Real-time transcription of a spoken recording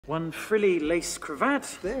One frilly lace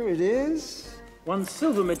cravat. There it is. One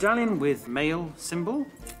silver medallion with male symbol.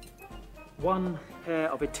 One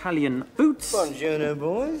pair of Italian boots. Buongiorno,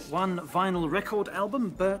 boys. One vinyl record album,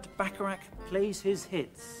 Burt Bacharach plays his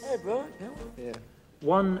hits. Hey, bro. Yeah.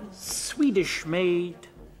 One Swedish-made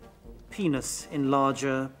penis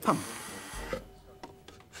enlarger pump.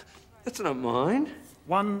 That's not mine.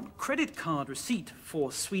 One credit card receipt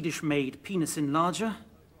for Swedish-made penis enlarger,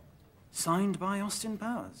 signed by Austin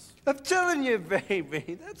Powers. I'm telling you,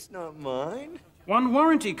 baby, that's not mine. One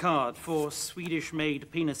warranty card for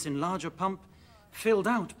Swedish-made penis enlarger pump, filled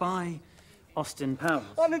out by Austin Powers.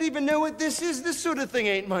 I don't even know what this is. This sort of thing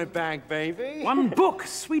ain't my bag, baby. One book,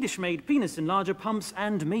 Swedish-made penis enlarger pumps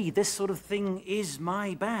and me. This sort of thing is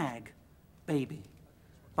my bag, baby,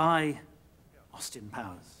 by Austin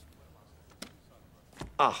Powers.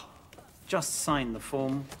 Ah. Just sign the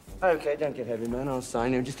form. Okay, don't get heavy, man. I'll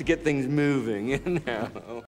sign him just to get things moving, you know.